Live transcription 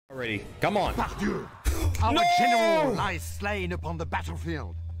Already. Come on. Pardieu! Our No! general lies slain upon the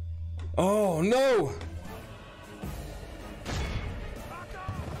battlefield. Oh, no.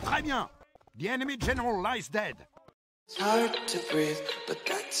 Très bien. The enemy general lies dead. It's hard to breathe, but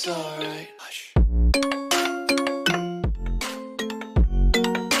that's alright. Hush.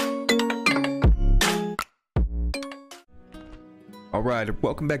 Alright,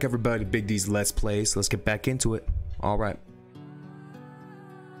 welcome back everybody to Big D's Let's Play. So let's get back into it. Alright.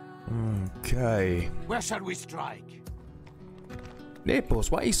 Okay. Where shall we strike? Naples,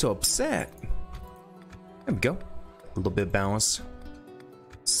 why are you so upset? There we go. A little bit of balance.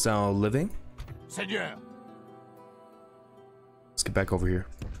 So living. Seigneur. Let's get back over here.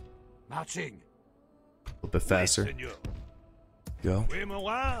 Marching. A little bit faster. Go.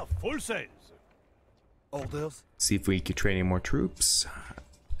 Full sails. Orders. See if we can train any more troops.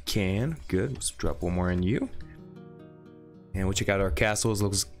 Can. Good. Let's drop one more in you. And we'll check out our castles.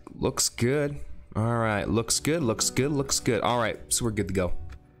 Looks good. Alright. Looks good. Alright. So we're good to go.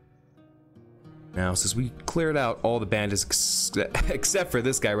 Now, since we cleared out all the bandits except for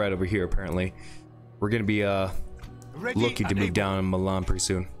this guy right over here, apparently, we're gonna be looking to move down in Milan pretty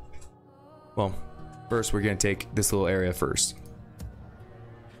soon. Well, first we're gonna take this little area first.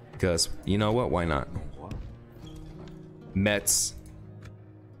 Because, you know what? Why not? Metz.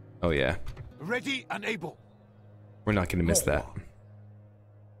 Oh yeah. Ready and able. We're not gonna miss that.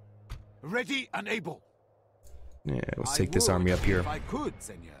 Ready and able. Yeah, let's take this army up here. If I could,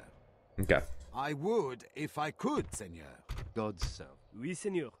 Seigneur. Okay. I would if I could, Seigneur. God's so. Oui,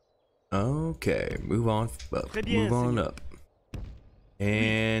 Seigneur. Okay, move on up. Très bien, Move on Seigneur. up.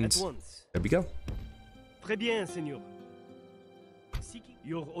 And At once. there we go. Très bien, Seigneur.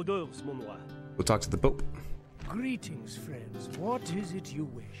 Your orders, mon roi. We'll talk to the Pope. Greetings, friends. What is it you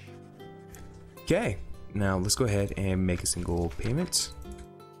wish? Okay, now let's go ahead and make a single payment.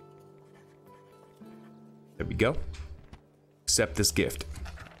 There we go. Accept this gift.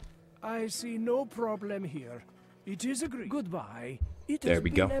 I see no problem here. It is agreed. Goodbye. It There has we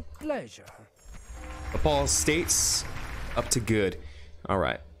been go. a pleasure. Up all states, up to good. All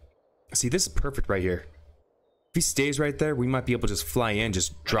right. See, this is perfect right here. If he stays right there, we might be able to just fly in,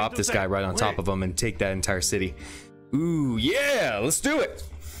 just drop this guy right on top of him and take that entire city. Ooh, yeah, let's do it.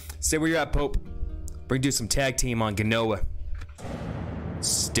 Stay where you're at, Pope. We're gonna do some tag team on Genoa.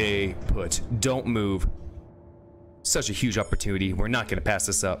 Stay put. Don't move. Such a huge opportunity. We're not gonna pass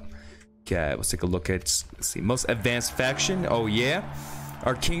this up. Okay, let's take a look at, let's see, most advanced faction. Oh yeah,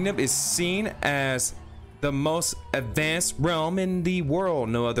 our kingdom is seen as the most advanced realm in the world.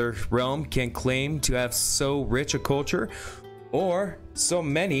 No other realm can claim to have so rich a culture or so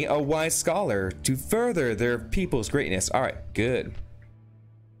many a wise scholar to further their people's greatness. All right, good.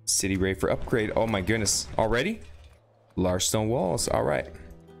 City ready for upgrade. Oh my goodness, already? Large stone walls. All right.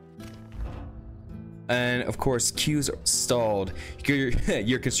 And of course, queues are stalled.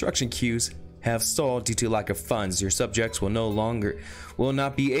 Your construction queues have stalled due to lack of funds. Your subjects will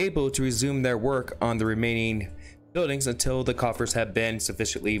not be able to resume their work on the remaining buildings until the coffers have been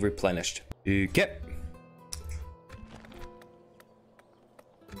sufficiently replenished. Okay.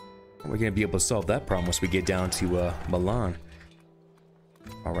 We're gonna be able to solve that problem once we get down to Milan.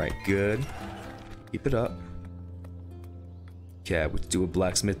 All right, good. Keep it up. Okay, we'll do a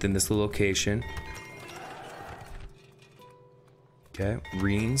blacksmith in this location. Okay,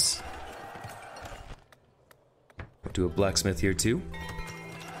 Reens. We'll do a blacksmith here too.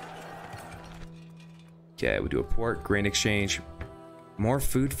 Okay, we'll do a port, grain exchange. More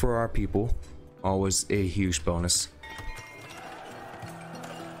food for our people. Always a huge bonus.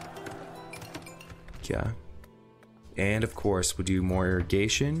 Okay. And of course, we'll do more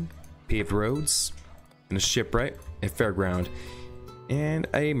irrigation, paved roads, and a shipwright, a fairground, and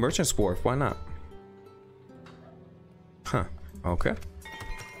a merchant's wharf. Why not? Huh. Okay.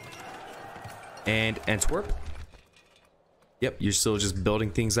 And Antwerp. Yep, you're still just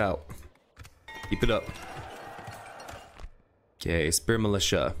building things out. Keep it up. Okay, Spear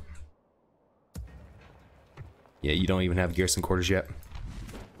Militia. Yeah, you don't even have garrison quarters yet.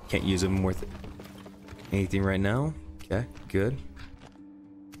 Can't use them worth anything right now. Okay, good.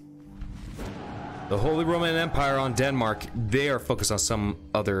 The Holy Roman Empire on Denmark. They are focused on some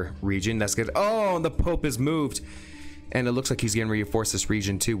other region. That's good. Oh, the Pope is moved. And it looks like he's going to reinforce this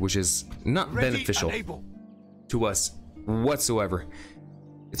region too, which is not beneficial to us whatsoever.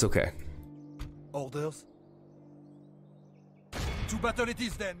 It's okay. Orders. To battle it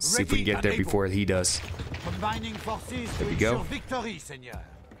is then. See if we can get there before he does. Combining forces to There we go. ensure victory, Seigneur.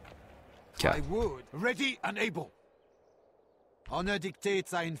 Okay. I would. Ready and able. Honor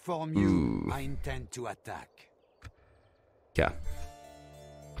dictates I inform you. I intend to attack. Yeah.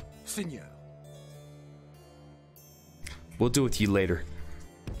 Seigneur. We'll deal with you later.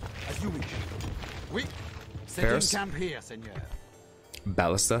 As you wish. Oui. Setting Paris? camp here, Seigneur.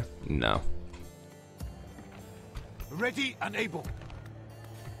 Ballista? No. Ready and able.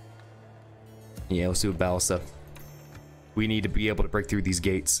 Yeah, let's do a Ballista. We need to be able to break through these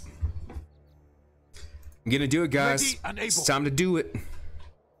gates. I'm gonna do it, guys. Ready and able. It's time to do it.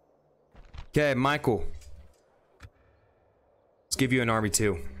 Okay, Michael. Let's give you an army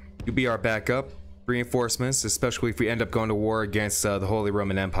too. You'll be our backup. Reinforcements, especially if we end up going to war against the Holy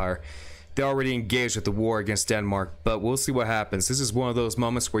Roman Empire. They're already engaged with the war against Denmark, but we'll see what happens. This is one of those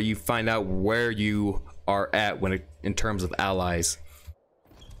moments where you find out where you are at in terms of allies.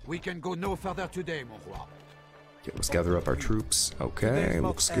 We can go no further today, mon roi. Okay, let's gather up our troops. Okay,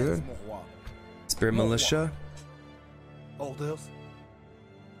 looks good. Spirit Militia. Orders.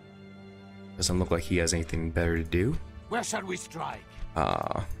 Doesn't look like he has anything better to do. Where shall we strike?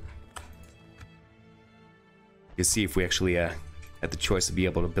 You see if we actually had the choice to be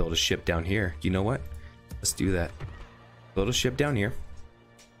able to build a ship down here. You know what? Let's do that. Build a ship down here.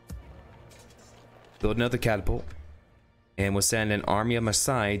 Build another catapult. And we'll send an army of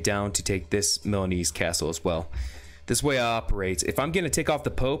Masai down to take this Milanese castle as well. This way I operate. If I'm going to take off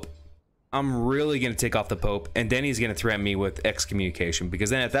the Pope, I'm really going to take off the Pope. And then he's going to threaten me with excommunication. Because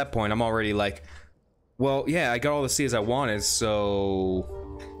then at that point, I'm already like, well, yeah, I got all the seas I wanted.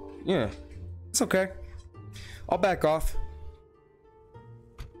 So, yeah, it's okay. I'll back off.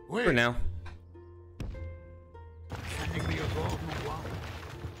 Oui. For now. Sending me aboard, mon roi.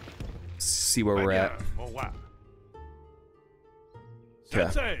 See where we're Très at. bien, mon roi. Yeah.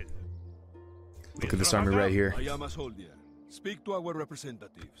 Set sail. Look at this army right here. I am a soldier. Speak to our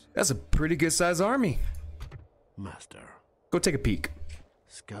representatives. That's a pretty good sized army. Master, Go take a peek.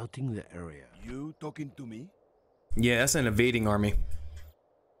 scouting the area. You talking to me? Yeah, that's an invading army.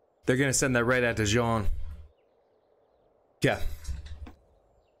 They're gonna send that right at Dijon. Yeah.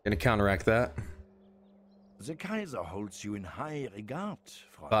 Gonna counteract that The Kaiser holds you in high regard,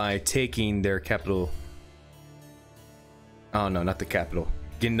 Freund. by taking their capital. Oh no, not the capital.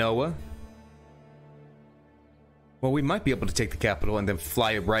 Genoa. Well, we might be able to take the capital and then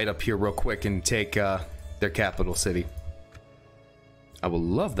fly it right up here real quick and take their capital city. I will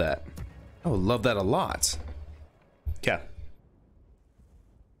love that. I would love that a lot. Okay.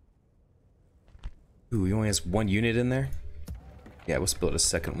 Ooh, he only has one unit in there? Yeah, we'll split a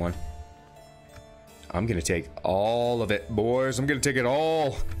second one. I'm gonna take all of it, boys. I'm gonna take it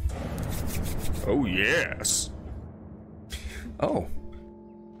all. Oh, yes. Oh.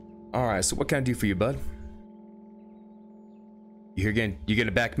 Alright, so what can I do for you, bud? You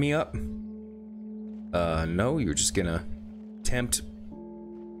gonna back me up? No, you're just gonna tempt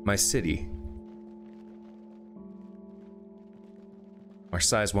my city.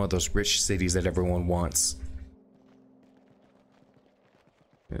 Marseille is one of those rich cities that everyone wants.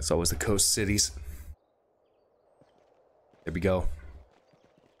 It's always the coast cities. There we go.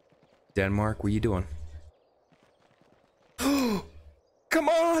 Denmark, what are you doing? Come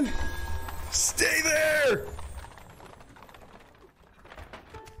on! Stay there!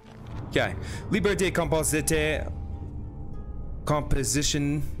 Okay. Liberté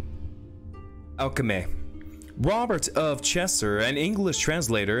composition alchemy. Robert of Chester, an English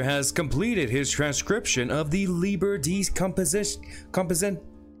translator, has completed his transcription of the Liber de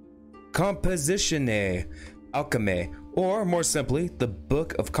Compositione Alchemy, or more simply, the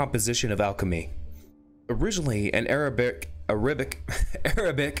Book of Composition of Alchemy. Originally an Arabic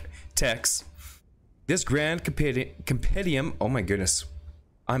text, this grand compendium. Oh my goodness,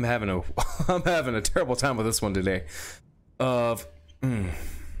 I'm having a terrible time with this one today.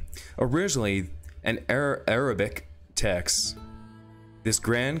 Originally an Arabic text, this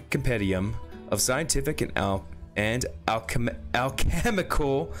grand compendium of scientific and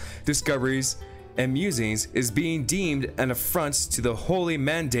alchemical discoveries and musings is being deemed an affront to the holy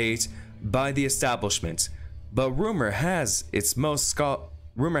mandate by the establishment. But rumor has it most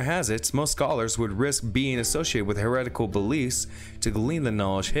scholars would risk being associated with heretical beliefs to glean the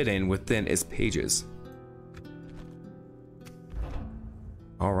knowledge hidden within its pages.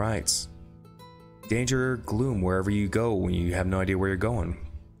 All right. Danger, gloom wherever you go when you have no idea where you're going.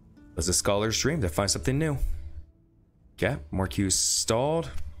 Was a scholar's dream to find something new. Okay, more queues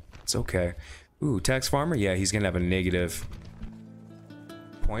stalled. It's okay. Ooh, tax farmer. Yeah, he's gonna have a negative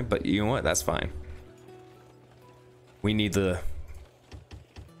point, but you know what? That's fine. We need the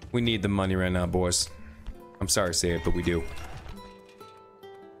money right now, boys. I'm sorry to say it, but we do.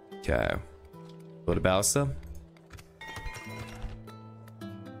 Okay. Build a ballista.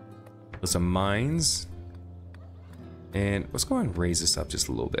 Build some mines. And let's go ahead and raise this up just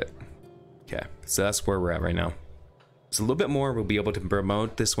a little bit. Okay, so that's where we're at right now. So a little bit more, we'll be able to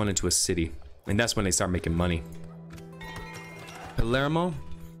promote this one into a city. And that's when they start making money. Palermo.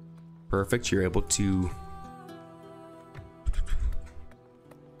 Perfect, you're able to...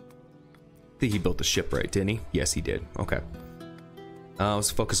 I think he built the ship right, didn't he? Yes, he did. Okay.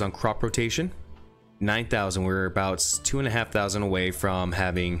 Let's focus on crop rotation. 9,000. We're about 2,500 away from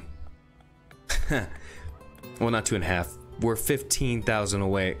having... well, not 2.5. We're 15,000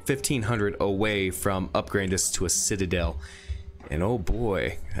 away, 1,500 away from upgrading this to a citadel. And oh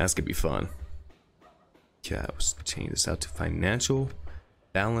boy, that's gonna be fun. Okay, let's change this out to financial,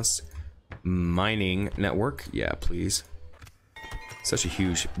 balanced, mining network. Yeah, please. Such a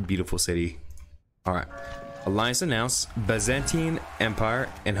huge, beautiful city. All right. Alliance announced. Byzantine Empire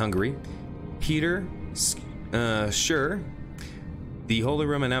and Hungary. Peter, sure. The Holy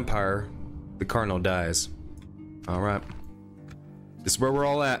Roman Empire. The Cardinal dies. All right. This is where we're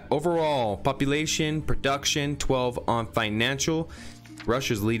all at. Overall, population, production, 12 on financial.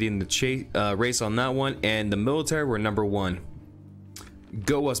 Russia's leading the race on that one. And the military, we're number 1.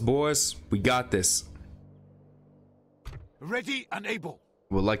 Go us, boys. We got this. Ready and able.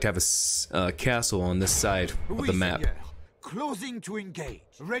 We'd like to have a castle on this side of the map. Seigneur. Closing to engage.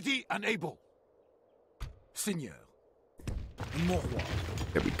 Ready and able. Seigneur. Mon roi.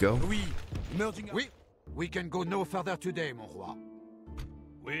 There we go. Oui. Emerging. Oui. We can go no further today, mon roi.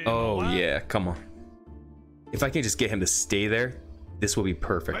 Oui, Oh mon roi. yeah, come on. If I can just get him to stay there, this will be Très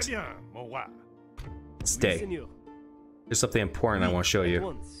perfect. bien, mon roi. Oui, Stay. seigneur. There's something important I want to show At you.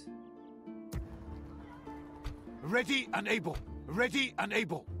 once. Ready and able. Ready and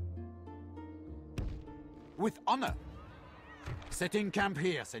able. With honor. Setting camp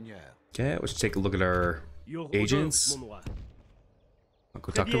here, seigneur. Okay, let's take a look at our Your agents. orders, mon roi. I'll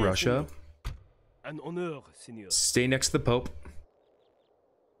go Très talk to bien, Russia. seigneur. An honor, seigneur. Stay next to the Pope.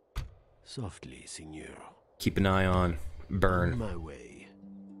 Softly, seigneur. Keep an eye on On Burn. my way.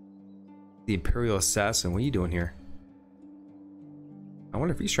 The Imperial Assassin, what are you doing here? I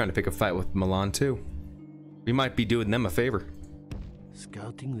wonder if he's trying to pick a fight with Milan too. We might be doing them a favor.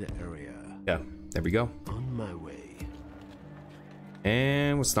 Scouting the area. Yeah, there we go. On my way.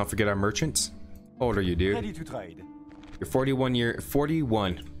 And let's not forget our merchants. How old are you, dude? Ready to trade. You're 41.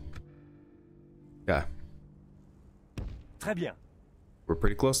 Yeah, Très bien. we're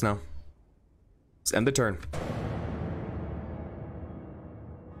pretty close now. Let's end the turn.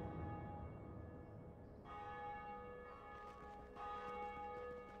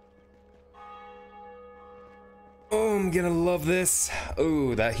 Oh, I'm gonna love this.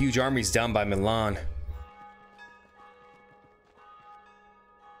 Oh, that huge army's down by Milan.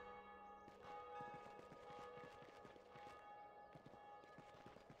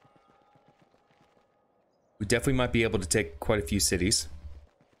 We definitely might be able to take quite a few cities.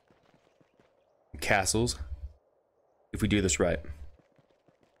 Castles. If we do this right.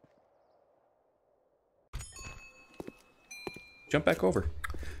 Jump back over.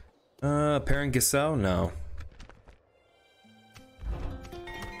 Perrin Giselle? No.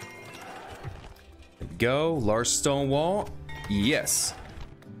 There we go. Large stone wall. Yes.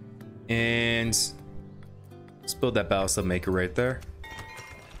 And let's build that battleship maker right there.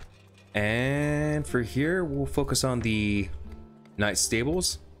 And for here, we'll focus on the Knight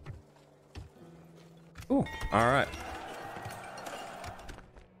Stables. Oh, alright.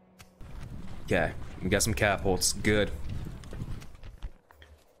 Okay, we got some catapults. Good.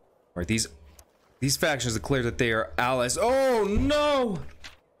 Alright, these factions declare that they are allies. Oh no!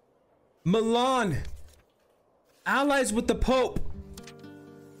 Milan! Allies with the Pope!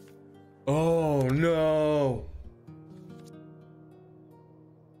 Oh no!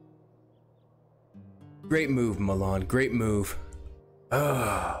 Great move, Milan. Great move.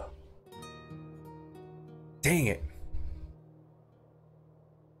 Ugh. Dang it.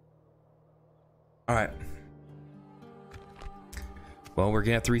 Alright. Well, we're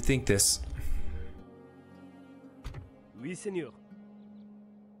gonna have to rethink this. Oui, seigneur.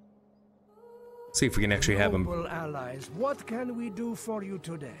 See if we can actually have them. Noble allies, what can we do for you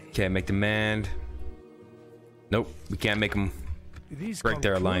today? Can't make demand. Nope, we can't make them This break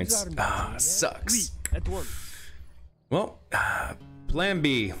their concludes alliance. our Ah, meeting, sucks. Oui, at once. Well, plan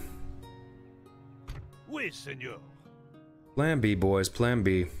B. Oui, seigneur. Plan B, boys, plan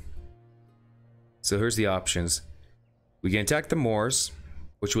B. So here's the options. We can attack the Moors,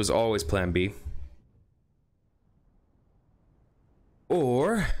 which was always plan B.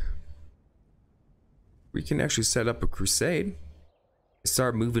 Or we can actually set up a crusade.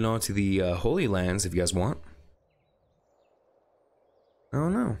 Start moving on to the Holy Lands if you guys want. I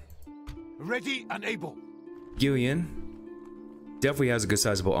don't know. Ready and able. Gillian. Definitely has a good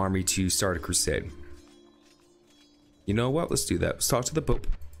sizable army to start a crusade. You know what? Let's do that. Let's talk to the Pope.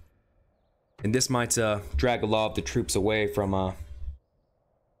 And this might drag a lot of the troops away from our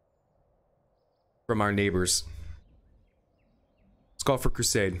neighbors. Let's call for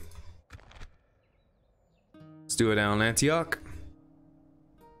crusade. Let's do it down in Antioch.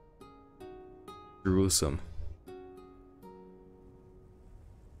 Jerusalem.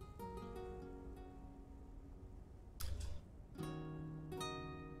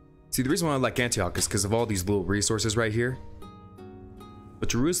 See, the reason why I like Antioch is because of all these little resources right here. But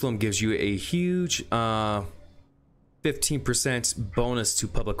Jerusalem gives you a huge 15% bonus to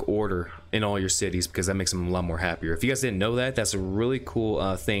public order in all your cities, because that makes them a lot more happier. If you guys didn't know that, that's a really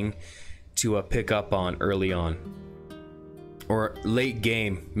cool thing to pick up on early on. Or late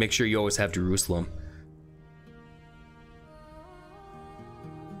game, make sure you always have Jerusalem.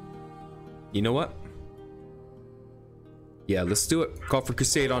 You know what? Yeah, let's do it. Call for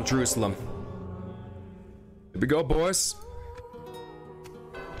crusade on Jerusalem. Here we go, boys.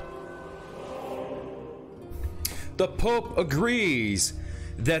 The Pope agrees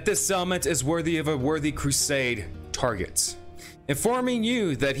that this settlement is worthy of a worthy crusade target, informing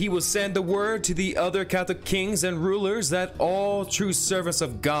you that he will send the word to the other Catholic kings and rulers that all true servants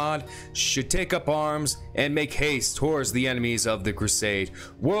of God should take up arms and make haste towards the enemies of the crusade.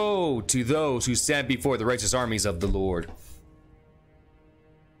 Woe to those who stand before the righteous armies of the Lord.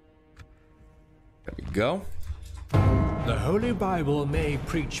 There we go. The Holy Bible may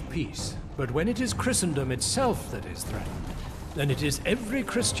preach peace, but when it is Christendom itself that is threatened, then it is every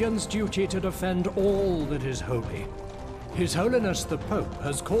Christian's duty to defend all that is holy. His Holiness the Pope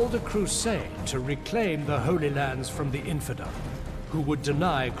has called a crusade to reclaim the Holy Lands from the infidel, who would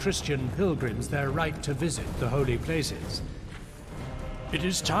deny Christian pilgrims their right to visit the holy places. It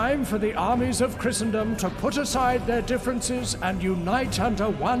is time for the armies of Christendom to put aside their differences and unite under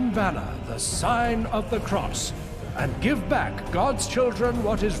one banner, the sign of the cross, and give back God's children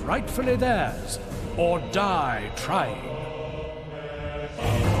what is rightfully theirs, or die trying.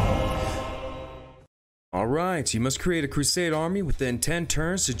 Alright, you must create a crusade army within 10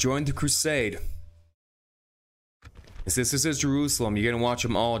 turns to join the crusade. And since this is Jerusalem, you're gonna watch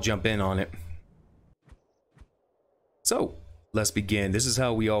them all jump in on it. So, let's begin. This is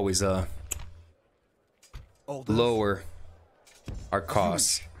how we always lower our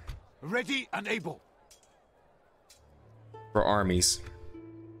costs. Ready and able. For armies.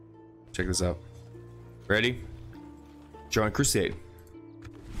 Check this out. Ready? Join crusade.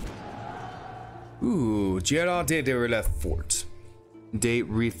 Ooh, Gerard de Refort. De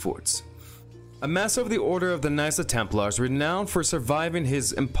Refort. A master of the Order of the Knights of Templars, renowned for surviving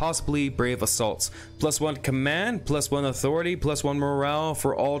his impossibly brave assaults. +1 command, +1 authority, +1 morale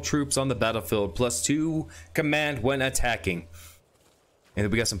for all troops on the battlefield, +2 command when attacking. And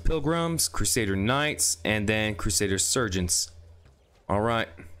then we got some pilgrims, Crusader Knights, and then Crusader Surgeons. Alright.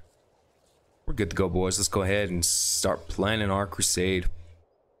 We're good to go, boys. Let's go ahead and start planning our crusade.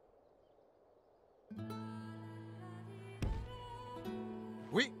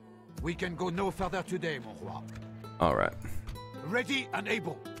 Oui, we can go no further today, mon roi. Alright. Ready and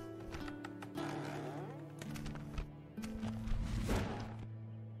able.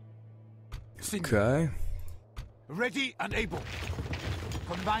 Okay. Ready and able.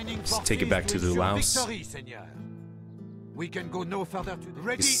 Combining Let's take it back to the Laos. Victory, Seigneur. We can go no further to the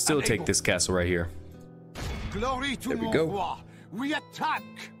ready. Still and take able. this castle right here. Glory to There we mon go. roi. We attack.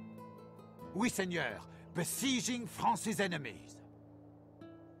 Oui, Seigneur. Besieging France's enemies.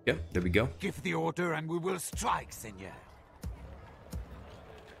 Yep, there we go. Give the order and we will strike, Seigneur.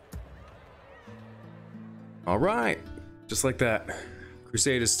 Alright. Just like that.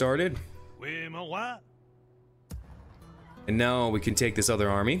 Crusade has started. Oui, mon roi. And now we can take this other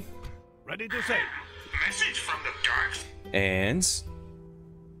army. Ready to say. Message from the dark. And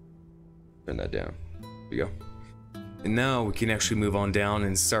turn that down. There we go. And now we can actually move on down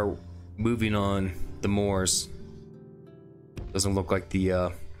and start moving on the Moors. Doesn't look like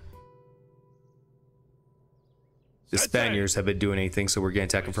the Spaniards have been doing anything, so we're gonna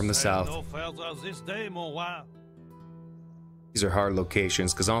attack them from the south. No further this day, mon roi. These are hard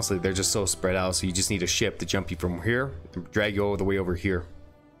locations because honestly they're just so spread out, so you just need a ship to jump you from here and drag you all the way over here.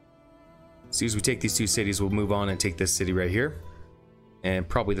 As soon as we take these two cities, we'll move on and take this city right here, and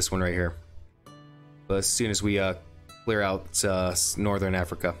probably this one right here. But as soon as we clear out northern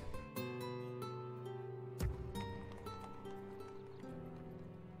Africa.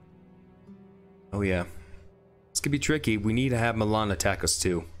 Oh yeah, this could be tricky. We need to have Milan attack us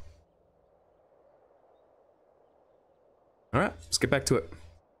too. Alright, let's get back to it.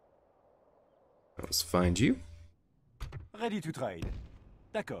 Let's find you. Ready to trade.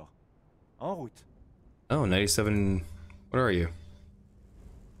 D'accord. En route. Oh, 97. What are you?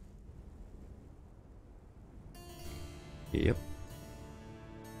 Yep.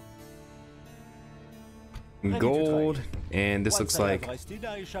 Ready to Gold, trade. and this looks Once I have like. rested,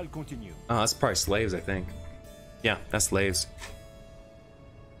 I shall continue. Oh, that's probably slaves, I think. Yeah, that's slaves.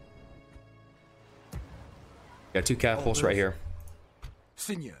 Got 2 catapults right here.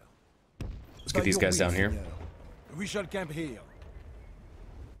 Seigneur. Let's get these guys down here. We shall camp here.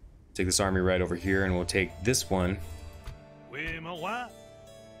 Take this army right over here, and we'll take this one Oui, mon roi.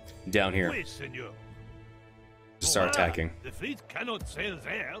 down here. Oui, seigneur. To start Mon roi, attacking. The fleet cannot sail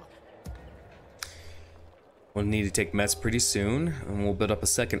there. We'll need to take Metz pretty soon, and we'll build up a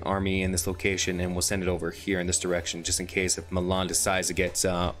second army in this location, and we'll send it over here in this direction, just in case if Milan decides to get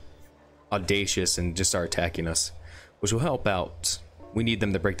audacious and just start attacking us, which will help out. We need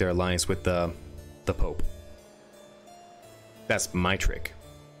them to break their alliance with the Pope. That's my trick.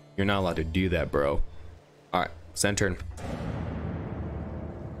 You're not allowed to do that, bro. All right, send turn.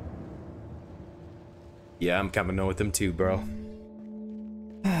 Yeah, I'm coming in with them too, bro.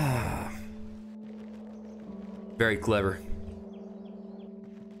 Very clever.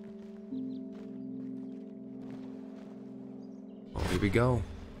 Oh, here we go.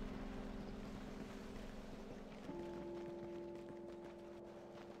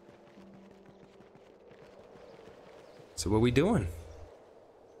 So what are we doing?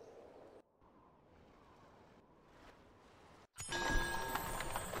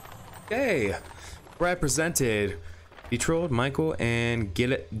 Okay, represented betrothed Michael and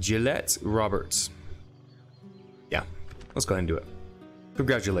Gillette Roberts. Yeah, let's go ahead and do it.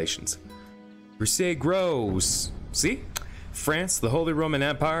 Congratulations. Crusade grows. See? France, the Holy Roman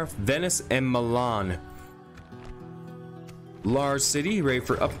Empire, Venice, and Milan. Large city, ready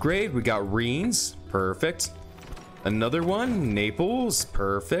for upgrade. We got Rheims. Perfect. Another one, Naples.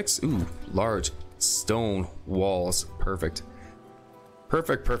 Perfect. Ooh, large stone walls. Perfect.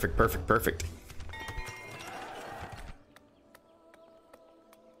 Perfect, perfect, perfect, perfect.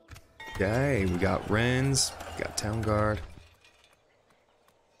 Okay, we got Rennes, we got Town Guard,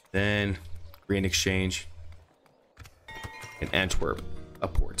 then Green Exchange, and Antwerp, a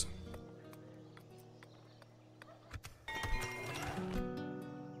port.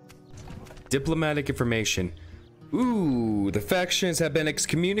 Diplomatic information. Ooh, the factions have been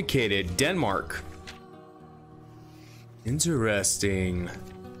excommunicated. Denmark. Interesting.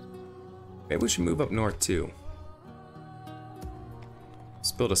 Maybe we should move up north too.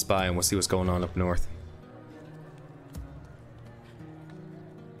 Let's build a spy and we'll see what's going on up north.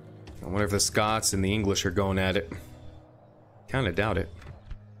 I wonder if the Scots and the English are going at it. Kinda doubt it.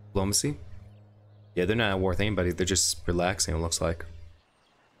 Diplomacy? Yeah, they're not worth anybody. They're just relaxing, it looks like.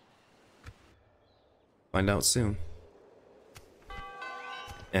 Find out soon.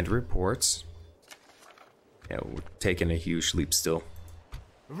 And reports. Yeah, we're taking a huge leap still.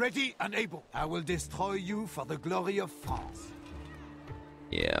 Ready and able. I will destroy you for the glory of France.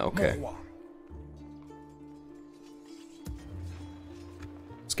 Yeah, okay. Mon roi.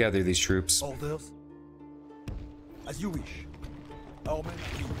 Let's gather these troops. Orders? As you wish. Army.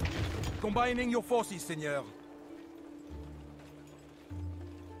 Combining your forces, Seigneur.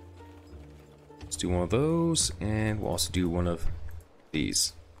 Let's do one of those, and we'll also do one of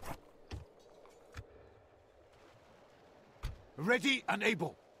these. Ready and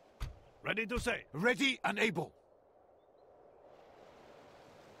able. Ready to sail. Ready and able.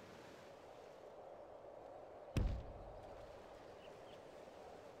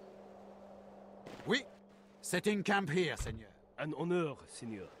 Oui. Setting camp here, Seigneur. Un honneur,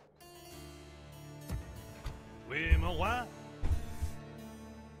 seigneur. Oui, mon roi.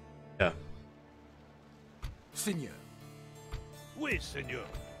 Yeah. Seigneur. Oui, seigneur.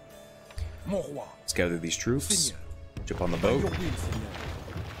 Mon roi. Let's gather these troops. Seigneur. Jump on the By boat. your will, Seigneur.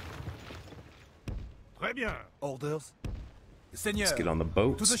 Très bien. Orders? Seigneur. Let's get on the To the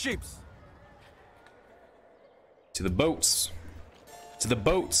boats. ships. To the boats. To the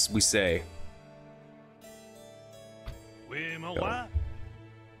boats, we say. Oui, mon Go. roi.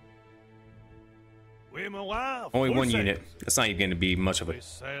 Oui, mon roi. Only Full one sail. unit. That's not even going to be much of a We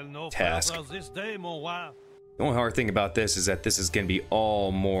sail no task. further this day, mon roi. The only hard thing about this is that this is going to be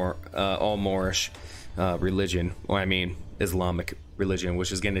all Moorish religion, or I mean Islamic religion,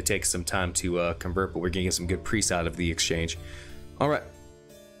 which is going to take some time to convert, but we're going to get some good priests out of the exchange. All right.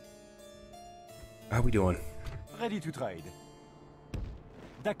 How are we doing? Ready to trade.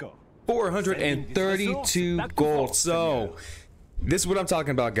 D'accord. 432 gold. So, this is what I'm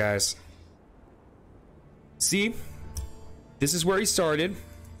talking about, guys. See? This is where he started.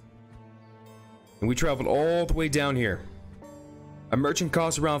 And we traveled all the way down here. A merchant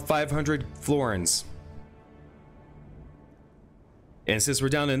costs around 500 florins. And since we're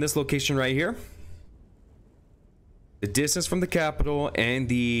down in this location right here, the distance from the capital and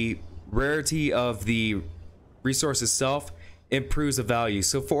the rarity of the resource itself improves the value.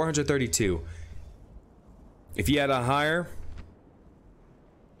 So 432. If you had a higher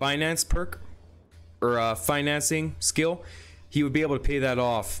finance perk or financing skill, he would be able to pay that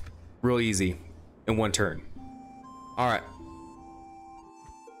off real easy in one turn. All right.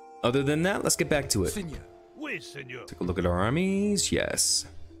 Other than that, let's get back to it. Seigneur. Oui, seigneur. Take a look at our armies. Yes.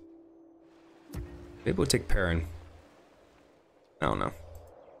 Maybe we'll take Perrin. I don't know.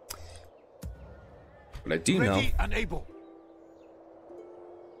 But I do know. Ready and able.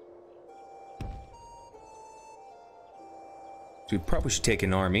 We probably should take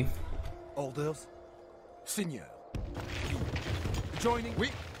an army. Orders. Seigneur. Joining. Oui.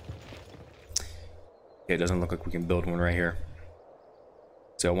 Okay, it doesn't look like we can build one right here.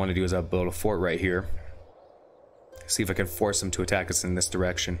 So what I want to do is I'll build a fort right here. See if I can force them to attack us in this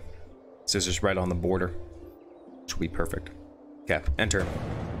direction. So it's just right on the border. Which will be perfect. Okay, enter.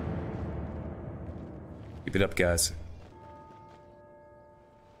 Keep it up, guys.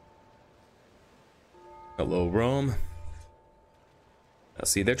 Hello, Rome. Now,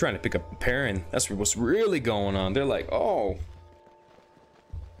 see, they're trying to pick up Perrin. That's what's really going on. They're like, oh,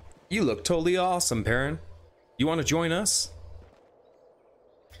 you look totally awesome, Perrin. You want to join us?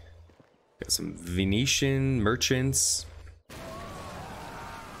 Got some Venetian merchants.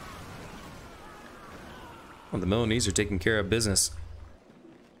 Well, the Milanese are taking care of business.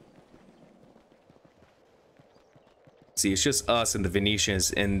 See, it's just us and the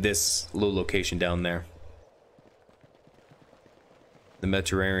Venetians in this little location down there. The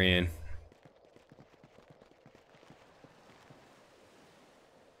Mediterranean.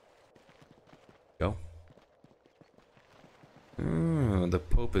 Go. The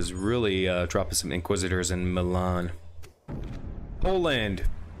Pope is really dropping some Inquisitors in Milan. Poland.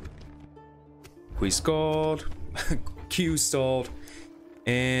 Qui stalled. Q stalled.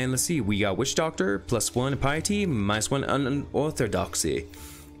 And let's see, we got Witch Doctor, +1 piety, -1 unorthodoxy.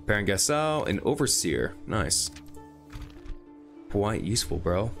 Baron Gassau and Overseer. Nice. Quite useful,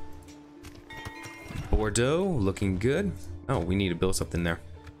 bro. Bordeaux, looking good. Oh, we need to build something there.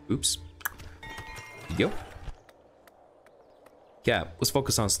 Oops. There you go. Yeah, let's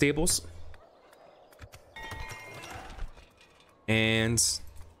focus on stables. And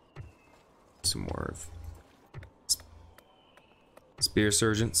some more spear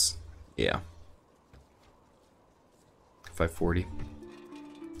surgeons. Yeah. 540.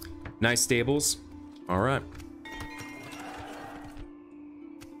 Nice stables. All right.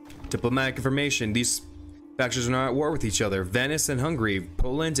 Diplomatic information. These factions are not at war with each other. Venice and Hungary,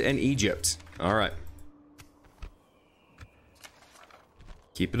 Poland and Egypt. All right.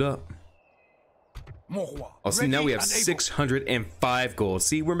 Keep it up. Oh, see, now we have 605 gold.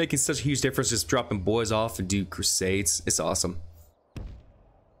 See, we're making such a huge difference just dropping boys off and do crusades. It's awesome.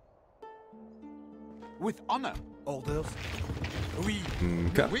 With honor. Orders. Oui.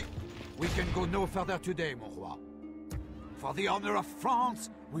 Okay. Oui. We can go no further today, mon roi. For the honor of France,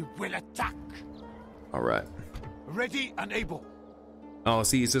 we will attack. All right. Ready and able. Oh,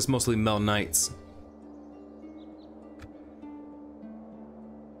 see, it's just mostly Mel Knights.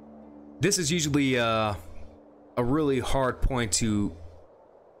 This is usually a really hard point to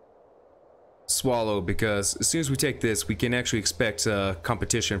swallow, because as soon as we take this, we can actually expect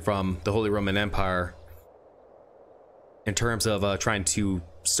competition from the Holy Roman Empire in terms of trying to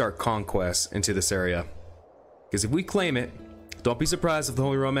start conquest into this area. Because if we claim it, don't be surprised if the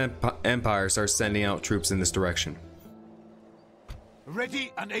Holy Roman Empire starts sending out troops in this direction.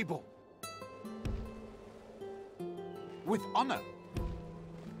 Ready and able. With honor.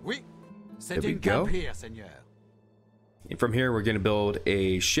 Oui. There we Setting go. camp here, seigneur. And from here, we're going to build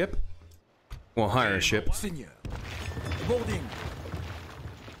a ship. Well, hire a ship. Seigneur. Boarding.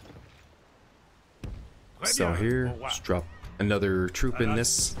 So here, let's drop another troop in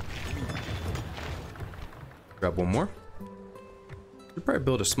this. Grab one more. We'll probably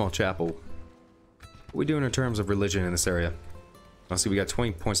build a small chapel. What are we doing in terms of religion in this area? I'll see, we got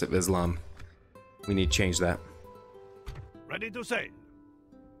 20 points of Islam. We need to change that. Ready to sail.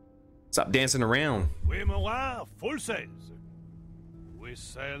 Stop dancing around. Oui, mon roi, full sails. We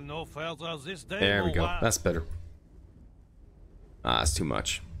sail no further this day, There we mon go. roi. That's better. Ah, that's too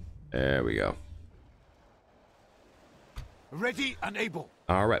much. There we go. Ready and able.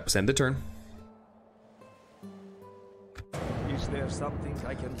 All right, send the turn. Is there something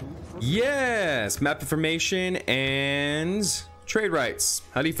I can do for Yes, map information and trade rights.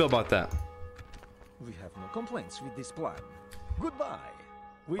 How do you feel about that? We have no complaints with this plan. Goodbye.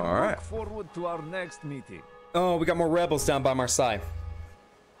 We All right. look forward to our next meeting. Oh, we got more rebels down by Marseille.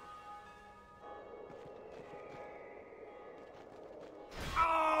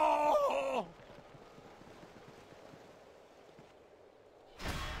 Oh!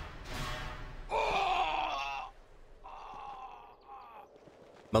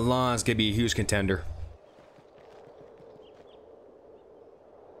 Milan's gonna be a huge contender.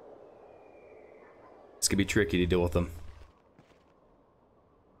 It's gonna be tricky to deal with them.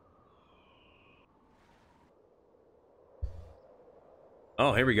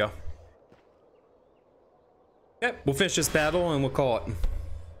 Oh, here we go. Yep, we'll finish this battle and we'll call it.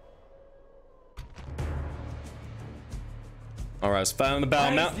 Alright, let's fight on the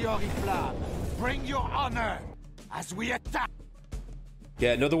battle mount. Raise the oriflamme. Bring your honor as we attack.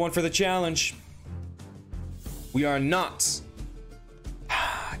 Yeah, another one for the challenge. We are not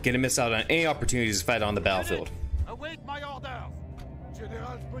gonna miss out on any opportunities to fight on the battlefield. Await my orders.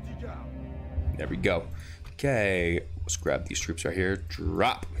 General's bodyguard. There we go. Okay, let's grab these troops right here.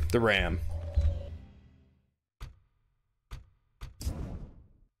 Drop the ram.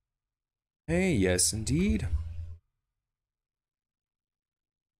 Hey, yes, indeed.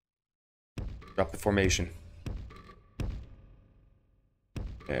 Drop the formation.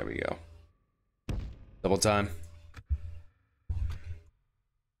 There we go. Double time.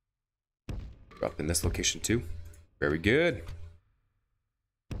 Drop in this location too. Very good.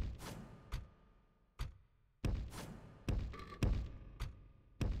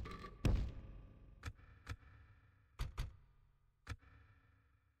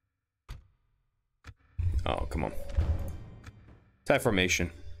 Oh, come on. Tie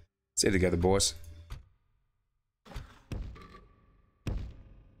formation. Stay together, boys.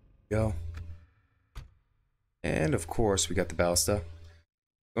 Go. And of course, we got the ballista.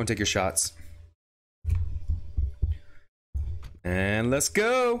 Go and take your shots. And let's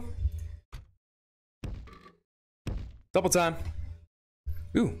go. Double time.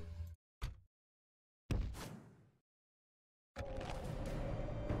 Ooh.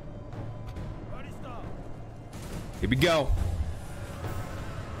 Here we go.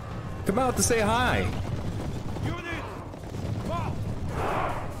 Come out to say hi.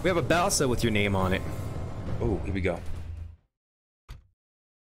 We have a ballista with your name on it. Oh, here we go.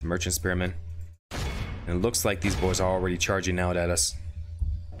 Merchant Spearman. And it looks like these boys are already charging out at us.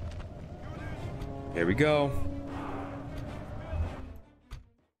 Here we go.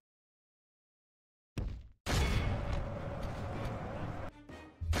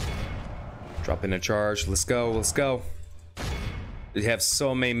 Drop in a charge. Let's go. Let's go. We have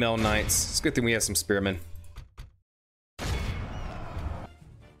so many Mel Knights. It's a good thing we have some Spearmen.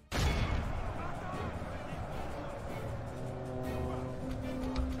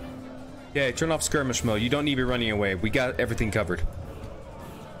 Okay, turn off skirmish mode. You don't need to be running away. We got everything covered.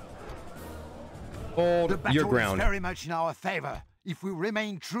 Hold your ground. The battle is very much in our favor. If we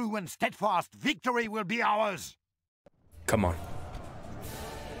remain true and steadfast, victory will be ours. Come on.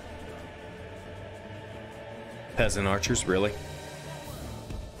 Peasant archers, really?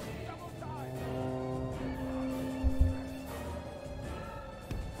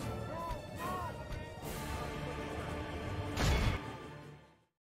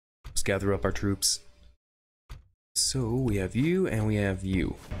 Let's gather up our troops. So we have you and we have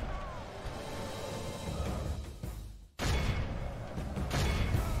you.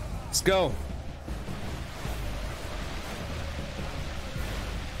 Let's go.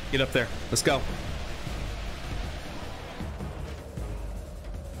 Get up there. Let's go.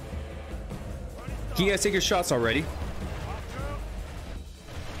 Can you guys take your shots already?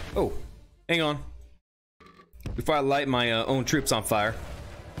 Oh, hang on. Before I light my own troops on fire.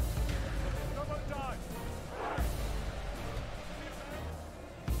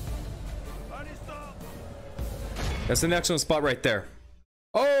 That's an excellent spot right there.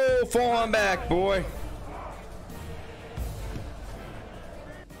 Oh, fall on back, boy.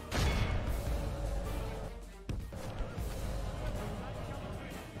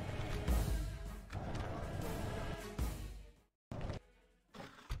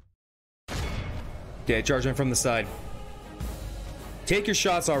 Okay, charging from the side. Take your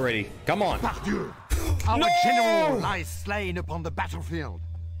shots already. Come on. Pardieu! Our No! general lies slain upon the battlefield.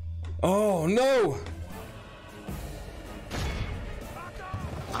 Oh, no.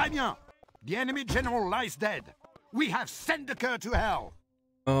 Très bien. The enemy general lies dead. We have sent the cur to hell.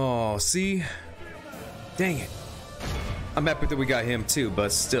 Oh, see? Dang it. I'm happy that we got him too,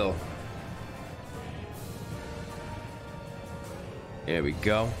 but still. There we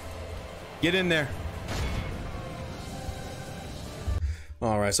go. Get in there.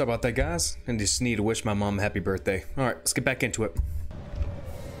 Alright, sorry about that, guys. I just need to wish my mom a happy birthday. Alright, let's get back into it.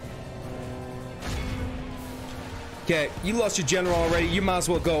 Okay, you lost your general already. You might as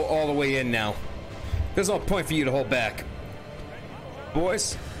well go all the way in now. There's no point for you to hold back.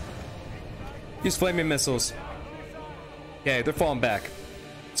 Boys, use flaming missiles. Okay, they're falling back.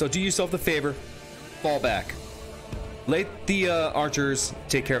 So do yourself the favor, fall back. Let the archers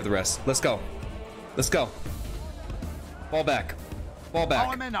take care of the rest. Let's go. Let's go. Fall back. Fall back.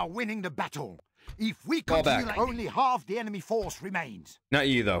 Our men are winning the battle. If we continue, only half the enemy force remains. Not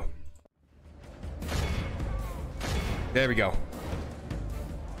you, though. There we go.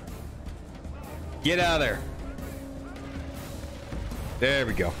 Get out of there. There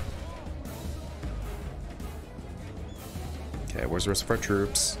we go. Okay, where's the rest of our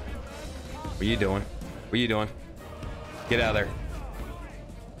troops? What are you doing? What are you doing? Get out of there.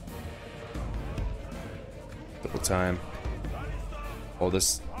 Double time. Hold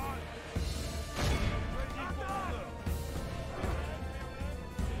this.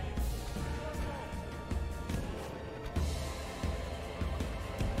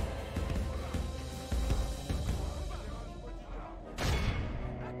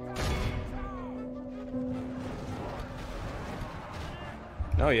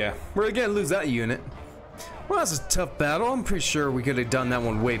 Oh yeah, we're gonna lose that unit. Well, that's a tough battle. I'm pretty sure we could have done that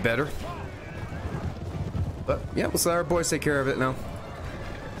one way better. But yeah, we'll let our boys take care of it now.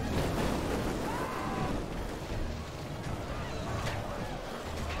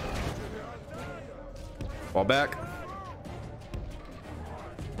 Fall back.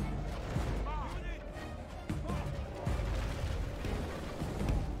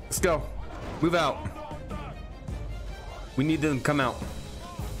 Let's go. Move out. We need them to come out.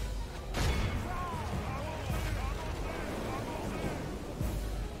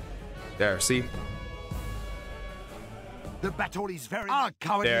 There, see? The battle is very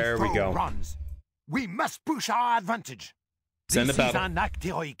there we go. Runs. We must push our advantage. Send this is an act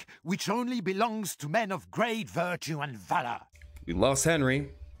heroic which only belongs to men of great virtue and valor. We lost Henry,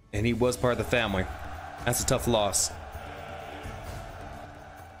 and he was part of the family. That's a tough loss.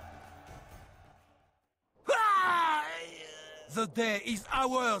 The day is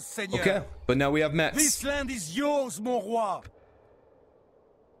ours, Seigneur. Okay, but now we have Metz. This land is yours, mon roi.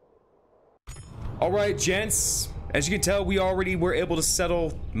 All right, gents. As you can tell, we already were able to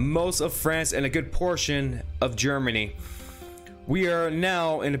settle most of France and a good portion of Germany. We are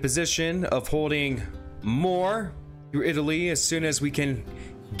now in a position of holding more through Italy as soon as we can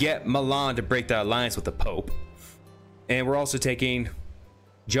get Milan to break their alliance with the Pope. And we're also taking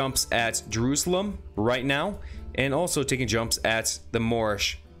jumps at Jerusalem right now, and also taking jumps at the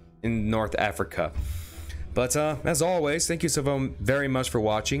Moorish in North Africa. But as always, thank you so very much for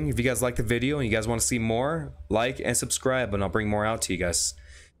watching. If you guys like the video and you guys want to see more, like and subscribe, and I'll bring more out to you guys.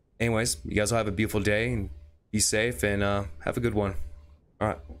 Anyways, you guys will have a beautiful day and be safe, and have a good one. All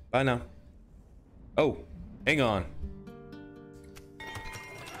right, bye now. Oh, hang on.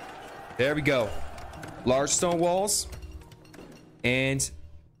 There we go. Large stone walls and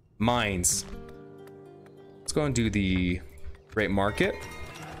mines. Let's go and do the Great Market.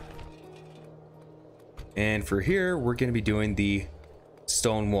 And for here, we're going to be doing the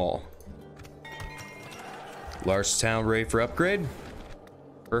stone wall. Large town ready for upgrade.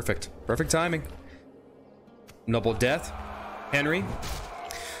 Perfect. Perfect timing. Noble death. Henry.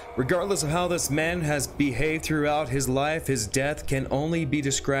 Regardless of how this man has behaved throughout his life, his death can only be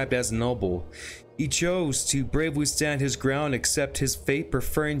described as noble. He chose to bravely stand his ground, accept his fate,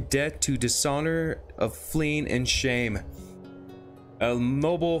 preferring death to dishonor of fleeing and shame. A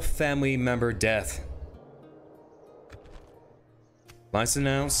noble family member death. Lines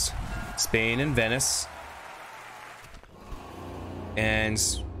announced. Spain and Venice. And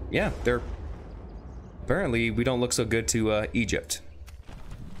yeah, they're apparently we don't look so good to Egypt.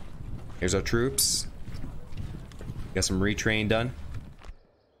 Here's our troops. Got some retrain done.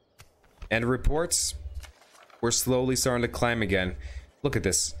 And reports. We're slowly starting to climb again. Look at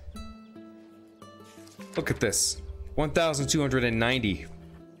this. Look at this. 1,290.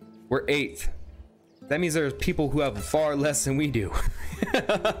 We're 8th. That means there's people who have far less than we do.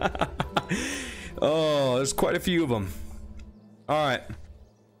 Oh, there's quite a few of them. All right.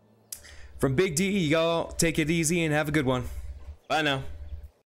 From Big D, y'all take it easy and have a good one. Bye now.